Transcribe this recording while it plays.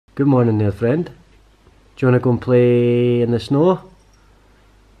Good morning there, friend. Do you want to go and play in the snow?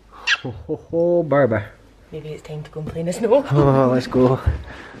 Ho ho ho, Barber. Maybe it's time to go and play in the snow. Oh, let's go.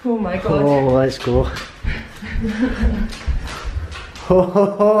 Oh my god. Oh, let's go. Ho ho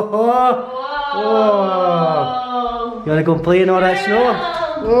ho ho! Oh. You want to go and play in all that snow?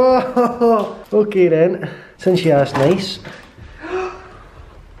 Oh, okay then. Since you asked nice.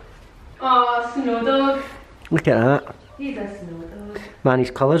 Oh, snow dog. Look at that. He's a snow dog. Man,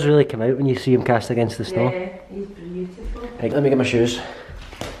 his colours really come out when you see him cast against the snow. Yeah, he's beautiful. Right, let me get my shoes.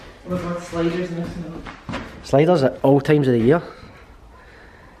 We've got sliders in the snow. Sliders at all times of the year.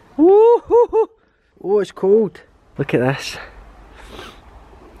 Woo-hoo-hoo. Oh, it's cold. Look at this.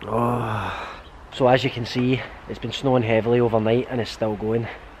 Oh. So as you can see, it's been snowing heavily overnight and it's still going.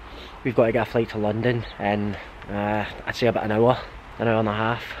 We've got to get a flight to London in I'd say about an hour and a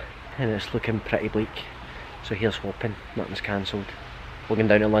half, and it's looking pretty bleak. So here's hoping nothing's cancelled. We're going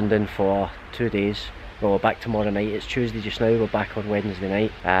down to London for 2 days. Well, we're back tomorrow night. It's Tuesday just now. We're back on Wednesday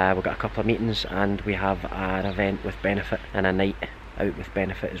night. We've got a couple of meetings and we have an event with Benefit and a night out with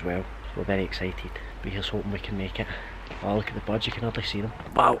Benefit as well. So we're very excited. But here's hoping we can make it. Oh, look at the birds, you can hardly see them.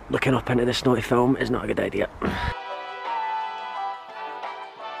 Wow, looking up into the snowy film is not a good idea.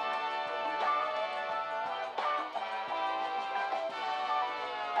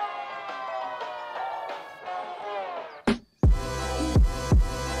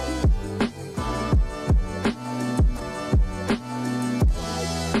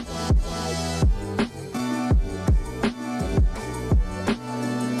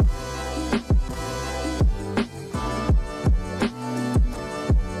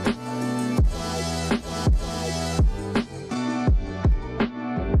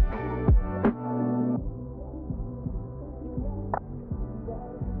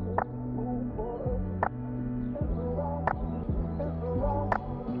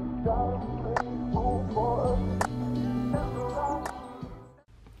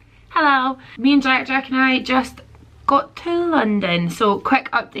 Hello, me and Jack and I just got to London. So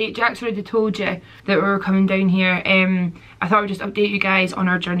quick update, Jack's already told you that we were coming down here. I thought I'd just update you guys on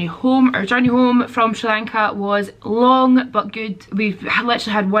our journey home. Our journey home from Sri Lanka was long but good. We've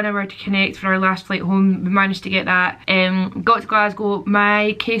literally had 1 hour to connect for our last flight home. We managed to get that. Got to Glasgow,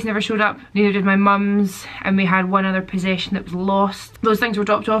 my case never showed up, neither did my mum's, and we had one other possession that was lost. Those things were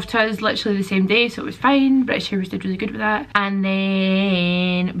dropped off to us literally the same day, so it was fine. British Airways did really good with that. And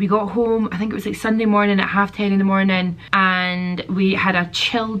then we got home, I think it was like Sunday morning at 10:30 in the morning, and we had a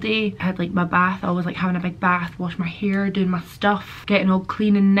chill day. I had like my bath, I was like having a big bath, washed my hair, doing my stuff, getting all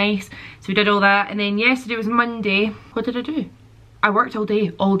clean and nice. So we did all that, and then yesterday was Monday. What did I do? I worked all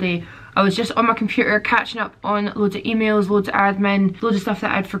day, all day. I was just on my computer catching up on loads of emails, loads of admin, loads of stuff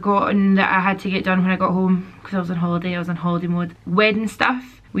that I'd forgotten that I had to get done when I got home because I was on holiday. I was on holiday mode. Wedding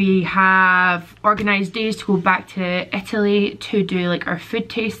stuff. We have organised days to go back to Italy to do like our food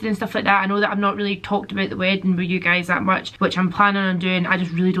tasting and stuff like that. I know that I've not really talked about the wedding with you guys that much, which I'm planning on doing. I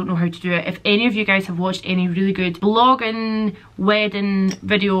just really don't know how to do it. If any of you guys have watched any really good vlogging wedding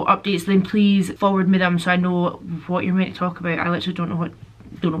video updates, then please forward me them so I know what you're meant to talk about. I literally don't know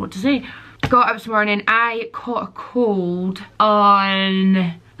what to say. Got up this morning, I caught a cold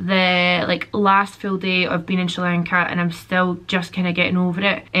on the like last full day of being in Sri Lanka, and I'm still just kind of getting over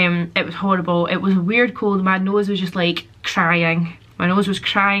it. It was horrible. It was a weird cold. My nose was just like crying. My nose was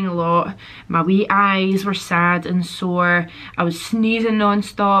crying a lot. My wee eyes were sad and sore. I was sneezing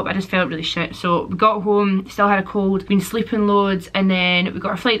non-stop. I just felt really shit. So we got home, still had a cold, been sleeping loads, and then we got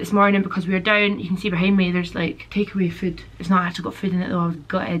our flight this morning because we were down. You can see behind me there's like takeaway food. It's not actually got food in it though, I was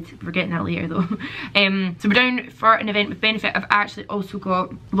gutted. We're getting that later though. So we're down for an event with Benefit. I've actually also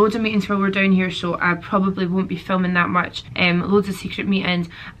got loads of meetings while we're down here, so I probably won't be filming that much. Loads of secret meetings.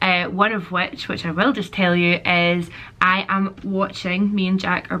 One of which I will just tell you, is I am watching, me and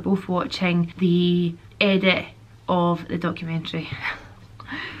Jack are both watching the edit of the documentary.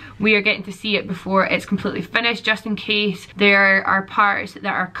 We are getting to see it before it's completely finished, just in case there are parts that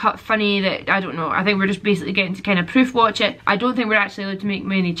are cut funny that, I don't know. I think we're just basically getting to kind of proof watch it. I don't think we're actually allowed to make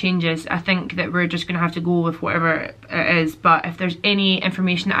many changes. I think that we're just going to have to go with whatever it is. But if there's any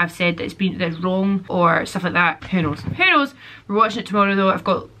information that I've said that's wrong or stuff like that, who knows? Who knows? We're watching it tomorrow though. I've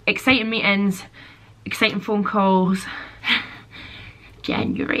got exciting meetings, exciting phone calls.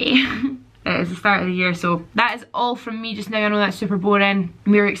 January. It is the start of the year, so that is all from me just now. I know that's super boring.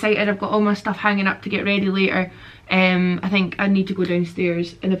 We're excited. I've got all my stuff hanging up to get ready later. I think I need to go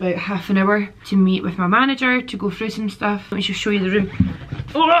downstairs in about half an hour to meet with my manager to go through some stuff. Let me just show you the room.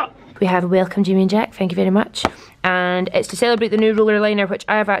 Oh, we have Welcome Jimmy and Jack, thank you very much. And it's to celebrate the new roller liner, which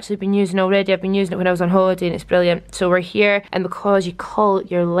I've actually been using already. I've been using it when I was on holiday and it's brilliant. So we're here, and because you call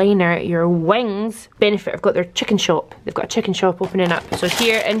your liner your wings, Benefit have got their chicken shop. They've got a chicken shop opening up. So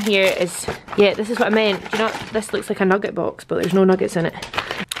here and here is, yeah, this is what I meant. Do you know, this looks like a nugget box, but there's no nuggets in it.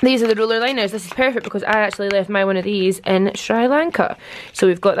 These are the roller liners. This is perfect because I actually left my one of these in Sri Lanka. So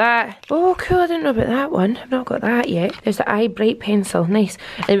we've got that. Oh cool, I didn't know about that one. I've not got that yet. There's the eye bright pencil, nice.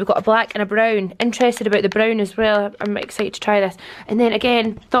 And then we've got a black and a brown. Interested about the brown as well. I'm excited to try this. And then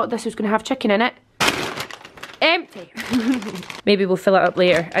again, thought this was going to have chicken in it. Empty. Maybe we'll fill it up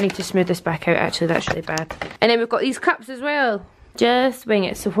later. I need to smooth this back out, actually, that's really bad. And then we've got these cups as well. Just wing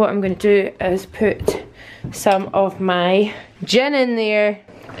it. So what I'm going to do is put some of my gin in there.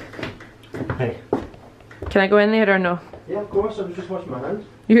 Hey. Can I go in there or no? Yeah, of course, I was just washing my hands.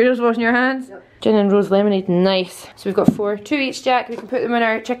 You're just washing your hands? Yep. Gin and rose lemonade, nice. So we've got 4, 2 each, Jack. We can put them in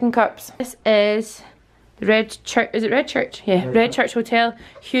our chicken cups. This is the Red Church, is it Red Church? Yeah, Red Church Hotel.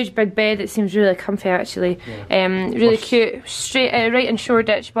 Huge big bed, it seems really comfy actually. Yeah. Really cute, straight right in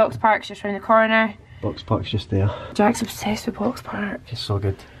Shoreditch. Box Park's just around the corner. Box Park's just there. Jack's obsessed with Box Park. It's so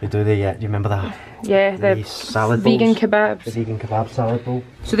good. They do the, do you remember that? Yeah, the salad vegan bowls. kebabs. The vegan kebab salad bowl.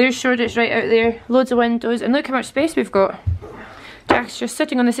 So there's Shoreditch right out there. Loads of windows, and look how much space we've got. Jack's just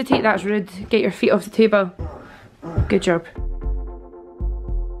sitting on the settee. That's rude. Get your feet off the table. Good job.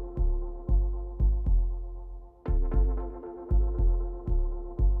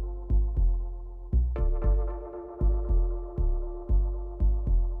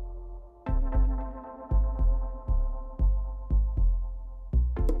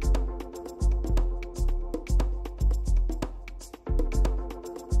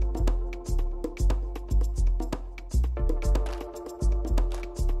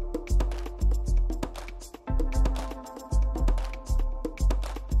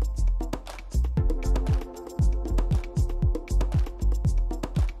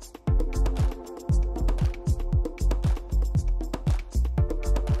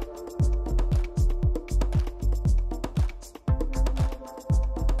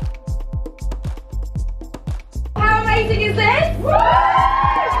 amazing is this? Woo!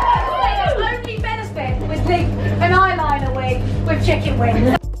 Like the only benefit with an eyeliner wig with chicken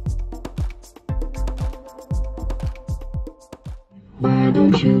wings. Why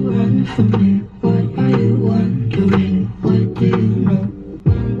don't you run from me? What are you wondering? What do you know?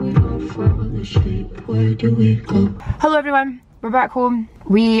 When we all fall asleep, where do we go? Hello everyone, we're back home.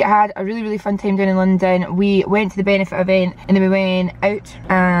 We had a really fun time down in London. We went to the Benefit event and then we went out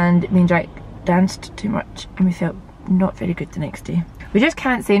and me and Jack danced too much and we felt not very good the next day. We just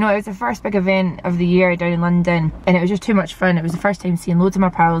can't say no. It was the first big event of the year down in London and it was just too much fun. It was the first time seeing loads of my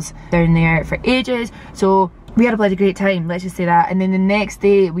pals down there for ages, so we had a bloody great time, let's just say that. And then the next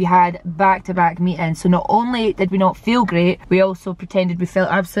day we had back-to-back meetings, so not only did we not feel great, we also pretended we felt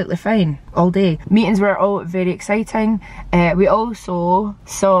absolutely fine all day. Meetings were all very exciting. We also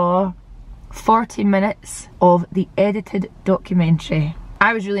saw 40 minutes of the edited documentary.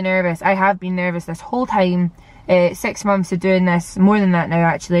 I was really nervous. I have been nervous this whole time. 6 months of doing this, more than that now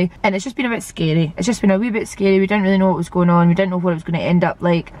actually, and it's just been a bit scary. It's just been a wee bit scary. We didn't really know what was going on. We didn't know what it was going to end up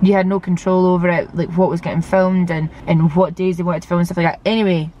like. You had no control over it, like what was getting filmed and what days they wanted to film and stuff like that.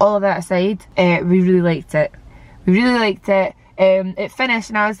 Anyway, all of that aside, we really liked it. We really liked it. It finished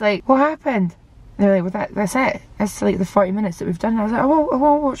and I was like, what happened? And they're like, well, that's it. That's like the 40 minutes that we've done. And I was like, I want to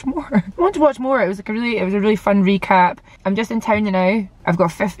watch more. I want to watch more. It was like it was a really fun recap. I'm just in town now. I've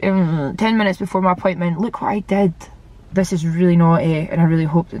got 10 minutes before my appointment. Look what I did. This is really naughty and I really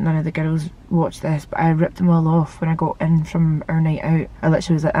hope that none of the girls watch this, but I ripped them all off when I got in from our night out. I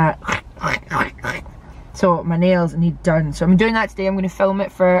literally was like that. So my nails need done. So I'm doing that today. I'm going to film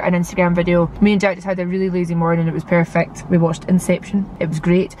it for an Instagram video. Me and Jack just had a really lazy morning. It was perfect. We watched Inception. It was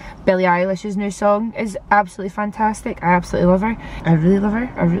great. Billie Eilish's new song is absolutely fantastic. I absolutely love her. I really love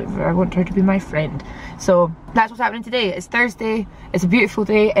her. I want her to be my friend. So that's what's happening today. It's Thursday. It's a beautiful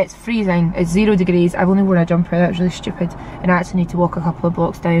day. It's freezing. It's 0 degrees. I've only worn a jumper. That was really stupid. And I actually need to walk a couple of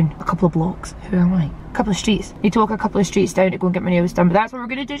blocks down. A couple of blocks? Who am I? A couple of streets. Need to walk a couple of streets down to go and get my nails done, but that's what we're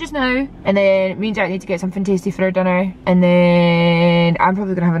going to do just now. And then me and Jack need to get something tasty for our dinner, and then I'm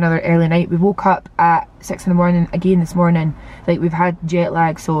probably going to have another early night. We woke up at 6 in the morning again this morning. Like, we've had jet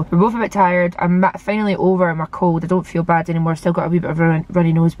lag, so we're both a bit tired. I'm finally over my cold. I don't feel bad anymore. Still got a wee bit of a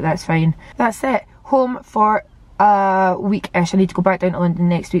runny nose, but that's fine. That's it. Home for a week-ish. I need to go back down to London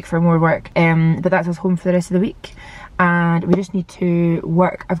next week for more work, but that's us home for the rest of the week. And we just need to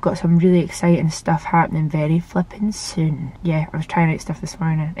work. I've got some really exciting stuff happening very flipping soon. Yeah, I was trying out stuff this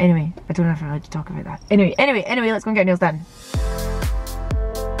morning. Anyway, I don't know if I'm allowed to talk about that. Anyway, let's go and get nails done.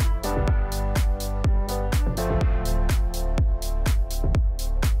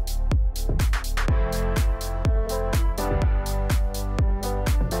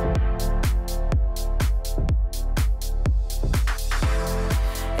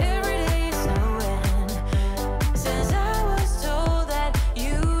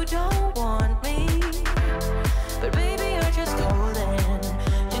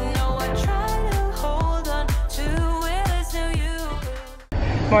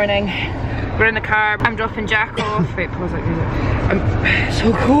 Morning. We're in the car. I'm dropping Jack off. Wait, pause that music. I'm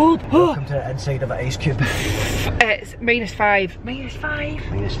so cold. Welcome to the inside of an ice cube. It's -5. -5? -5.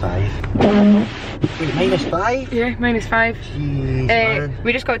 Wait, -5? Yeah, -5. Jeez, man.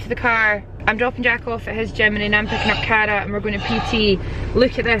 We just got to the car. I'm dropping Jack off at his gym and then I'm picking up Cara and we're going to PT.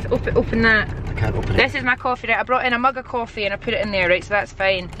 Look at this. Open that. I can't open it. This is my coffee, right? I brought in a mug of coffee and I put it in there, right? So that's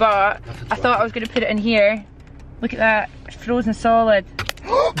fine. But I thought I was going to put it in here. Look at that. It's frozen solid.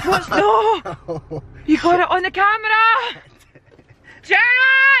 What's no? You got it on the camera! Jack!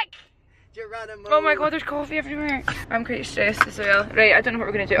 Oh my god, there's coffee everywhere. I'm quite stressed as well. Right, I don't know what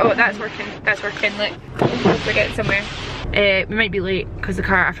we're gonna do. Oh, that's working. That's working. Look, we're getting somewhere. We might be late because the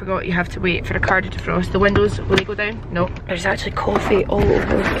car, I forgot you have to wait for a car to defrost. The windows, will they go down? No. There's actually coffee all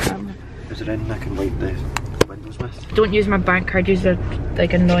over the camera. Is there anything I can wipe the windows with? Don't use my bank card, use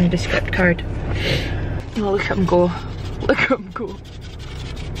like a nondescript card. Oh, look at him go. Look at him go.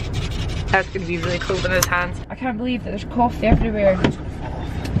 That's gonna be really cold in his hands. I can't believe that there's coffee everywhere.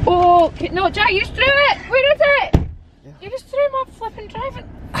 Oh, no, Jack, you just threw it! Where is it? Yeah. You just threw my flipping driving.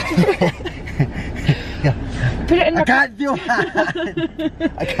 Yeah. Put it in my I can't feel my hand.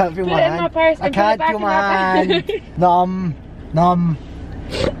 I can't feel Put my it hand. in my purse I and put it can't back feel in my my hand. Numb.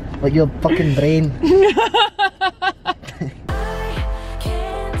 Like your fucking brain.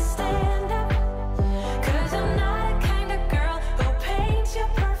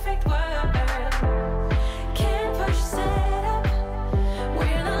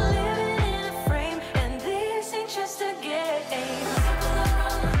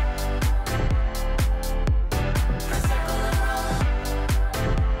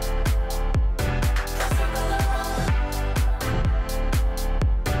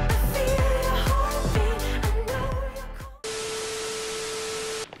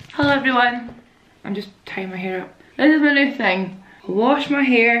 Hello everyone. I'm just tying my hair up. This is my new thing. I wash my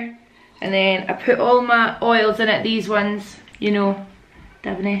hair and then I put all my oils in it, these ones, you know,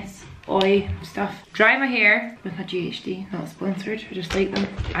 Davines, oil stuff. Dry my hair with my GHD, not sponsored, I just like them.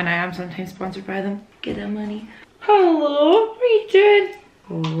 And I am sometimes sponsored by them. Get that money. Hello, what are you doing?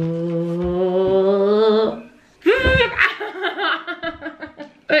 Oh.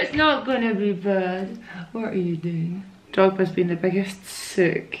 It's not gonna be bad. What are you doing? Dog has been the biggest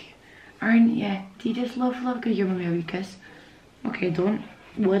sook. Aren't you? Do you just love? Could you give me a wee kiss? Okay, don't.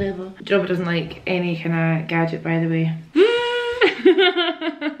 Whatever. Job doesn't like any kind of gadget, by the way.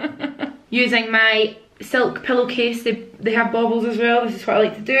 Using my silk pillowcase, they have baubles as well. This is what I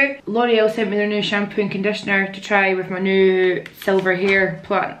like to do. L'Oreal sent me their new shampoo and conditioner to try with my new silver hair,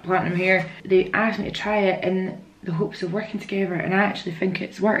 platinum hair. They asked me to try it in the hopes of working together, and I actually think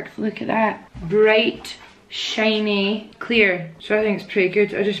it's worked. Look at that. Bright, shiny, clear. So I think it's pretty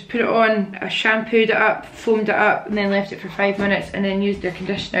good. I just put it on, I shampooed it up, foamed it up, and then left it for 5 minutes and then used their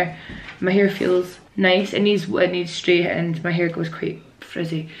conditioner. My hair feels nice. It needs straight and my hair goes quite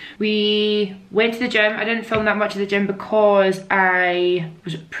frizzy. We went to the gym. I didn't film that much of the gym because I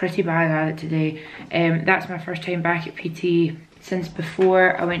was pretty bad at it today. That's my first time back at PT since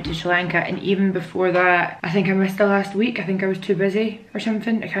before I went to Sri Lanka, and even before that, I think I missed the last week. I think I was too busy or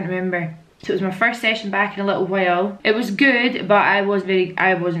something. I can't remember. So it was my first session back in a little while. It was good, but I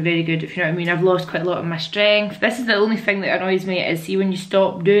wasn't very good, if you know what I mean. I've lost quite a lot of my strength. This is the only thing that annoys me, is see when you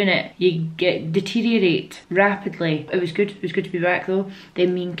stop doing it, you deteriorate rapidly. It was good to be back though.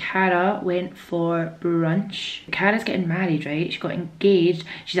 Then me and Cara went for brunch. Cara's getting married, right? She got engaged.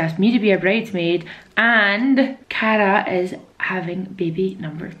 She's asked me to be a bridesmaid, and Cara is having baby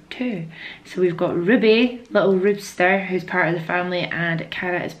number 2. So we've got Ruby, little Rubster, who's part of the family, and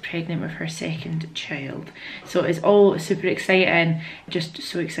Cara is pregnant with her second child. So it's all super exciting, just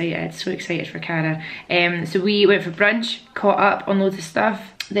so excited for Cara. So we went for brunch, caught up on loads of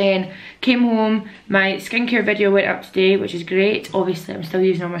stuff, then came home. My skincare video went up today, which is great. Obviously I'm still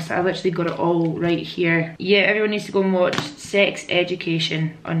using all my stuff. I literally got it all right here. Yeah, everyone needs to go and watch Sex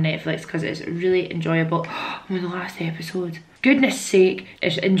Education on Netflix because it's really enjoyable. I'm on the last episode. Goodness sake,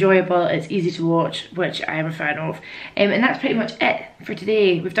 it's enjoyable, it's easy to watch, which I am a fan of. And that's pretty much it for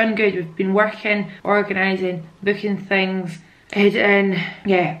today. We've done good, we've been working, organising, booking things, and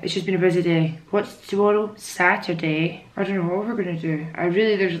yeah, it's just been a busy day. What's tomorrow? Saturday. I don't know what we're gonna do.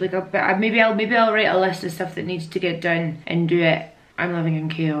 There's like a bit, maybe I'll write a list of stuff that needs to get done and do it. I'm living in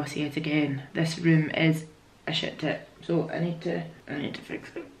chaos yet again. This room is a shit tip, so I need to fix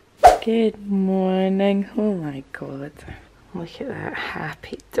it. Good morning. Oh my god. Look at that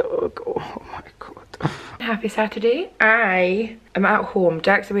happy dog. Oh my god. Happy Saturday. I am at home.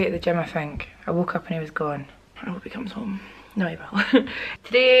 Jack's away at the gym, I think. I woke up and he was gone. I hope he comes home. No, I will.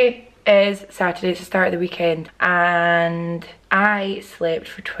 Today is Saturday, it's the start of the weekend, and I slept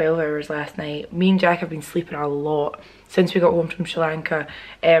for 12 hours last night. Me and Jack have been sleeping a lot since we got home from Sri Lanka.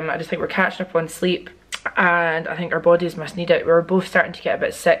 I just think we're catching up on sleep, and I think our bodies must need it. We're both starting to get a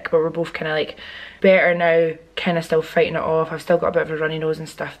bit sick, but we're both kind of like better now, kind of still fighting it off. I've still got a bit of a runny nose and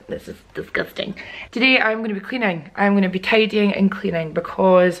stuff. This is disgusting. Today I'm going to be cleaning. I'm going to be tidying and cleaning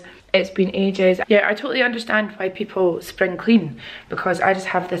because it's been ages. Yeah, I totally understand why people spring clean, because I just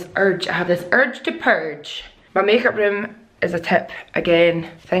have this urge. I have this urge to purge. My makeup room is a tip. Again,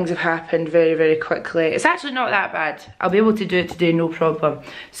 things have happened very, very quickly. It's actually not that bad. I'll be able to do it today, no problem.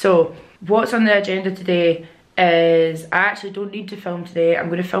 So what's on the agenda today is I actually don't need to film today. I'm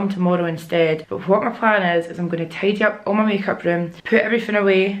going to film tomorrow instead. But what my plan is I'm going to tidy up all my makeup room, put everything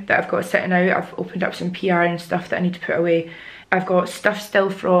away that I've got sitting out. I've opened up some PR and stuff that I need to put away. I've got stuff still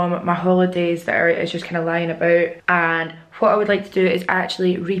from my holidays that is just kind of lying about. And what I would like to do is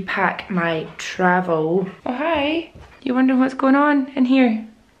actually repack my travel. Oh, hi. You wondering what's going on in here?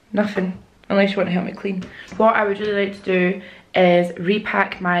 Nothing, unless you want to help me clean. What I would really like to do is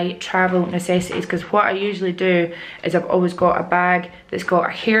repack my travel necessities, because what I usually do is I've always got a bag that's got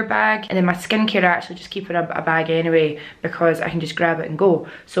a hair bag, and then my skincare I actually just keep in a bag anyway, because I can just grab it and go.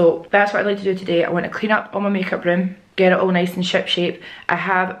 So that's what I'd like to do today. I want to clean up all my makeup room, get it all nice and ship shape. I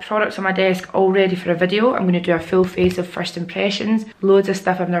have products on my desk all ready for a video. I'm going to do a full face of first impressions, loads of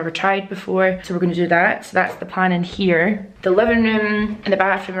stuff I've never tried before, so we're going to do that. So that's the plan in here. The living room and the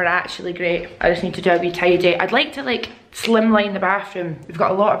bathroom are actually great. I just need to do a wee tidy. I'd like to like slimline the bathroom. We've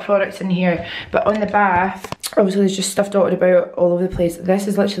got a lot of products in here, but on the bath, obviously there's just stuff dotted about all over the place. This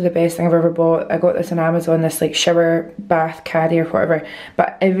is literally the best thing I've ever bought. I got this on Amazon, this like shower bath caddy or whatever,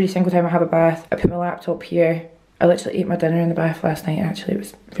 but every single time I have a bath, I put my laptop here. I literally ate my dinner in the bath last night, actually. It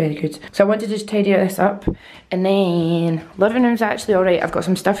was very good. So I wanted to just tidy this up. And then living room's actually alright. I've got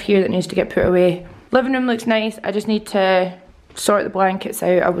some stuff here that needs to get put away. Living room looks nice. I just need to sort the blankets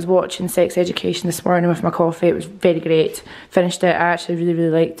out. I was watching Sex Education this morning with my coffee. It was very great. Finished it. I actually really,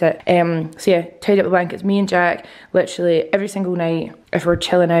 really liked it. So yeah, tidy up the blankets. Me and Jack, literally every single night, if we're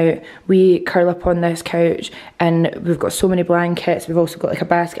chilling out, we curl up on this couch, and we've got so many blankets. We've also got like a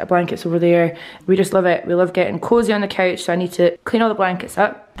basket of blankets over there. We just love it. We love getting cozy on the couch, so I need to clean all the blankets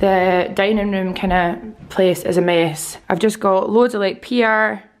up. The dining room kind of place is a mess. I've just got loads of like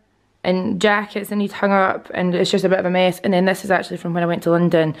PR and jackets that need hung up, and it's just a bit of a mess. And then this is actually from when I went to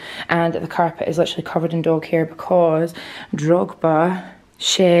London, and the carpet is literally covered in dog hair because Drogba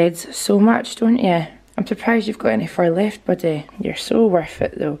sheds so much, don't you? I'm surprised you've got any fur left, buddy. You're so worth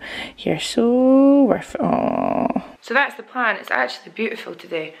it though. You're so worth it. Aww. So that's the plan. It's actually beautiful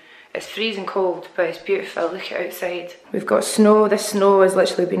today. It's freezing cold, but it's beautiful. Look at outside. We've got snow. This snow has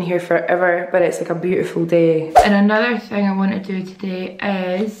literally been here forever, but it's like a beautiful day. And another thing I want to do today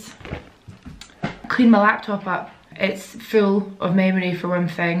is clean my laptop up. It's full of memory for one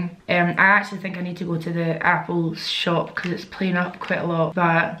thing. I actually think I need to go to the Apple shop because it's playing up quite a lot,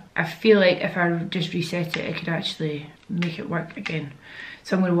 but I feel like if I just reset it, it could actually make it work again.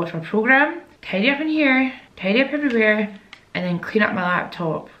 So I'm going to watch my program, tidy up in here, tidy up everywhere, and then clean up my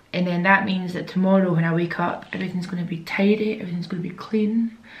laptop. And then that means that tomorrow when I wake up, everything's going to be tidy, everything's going to be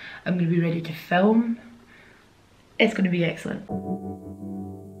clean. I'm going to be ready to film. It's going to be excellent.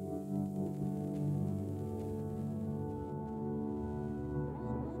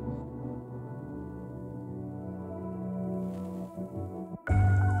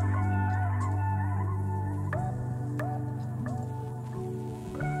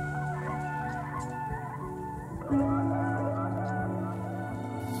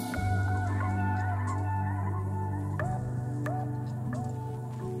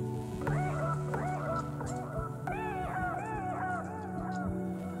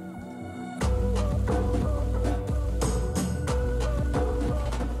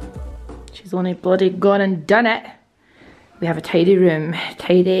 She's only bloody gone and done it. We have a tidy room.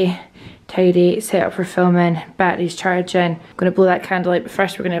 Tidy, set up for filming, batteries charging. I'm gonna blow that candle out, but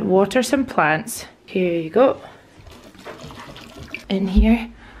first we're gonna water some plants. Here you go. In here.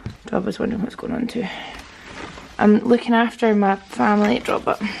 Rob was wondering what's going on too. I'm looking after my family. Drop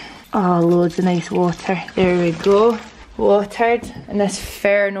it. Oh, loads of nice water. There we go. Watered. And this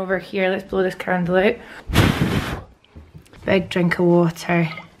fern over here. Let's blow this candle out. Big drink of water.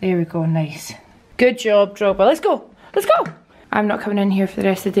 There we go, nice. Good job, Drogba. Let's go. Let's go. I'm not coming in here for the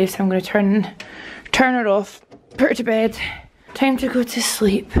rest of the day, so I'm going to turn her off, put her to bed. Time to go to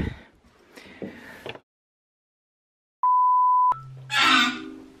sleep.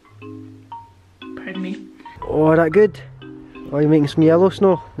 Pardon me. Oh, that good? Oh, you're making some yellow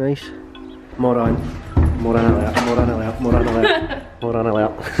snow? Nice. More on. Moran alert, moran alert, moran alert, moran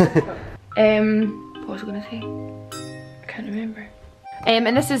alert. What was I gonna say? I can't remember.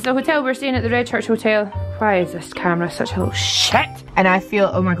 And this is the hotel we're staying at, the Red Church Hotel. Why is this camera such a little shit? And I feel,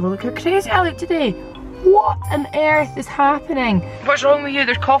 oh my god, look how crazy I look today. What on earth is happening? What's wrong with you?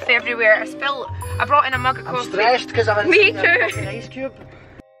 There's coffee everywhere. I brought in a mug of coffee. I'm stressed because I'm in Me a too. fucking ice cube.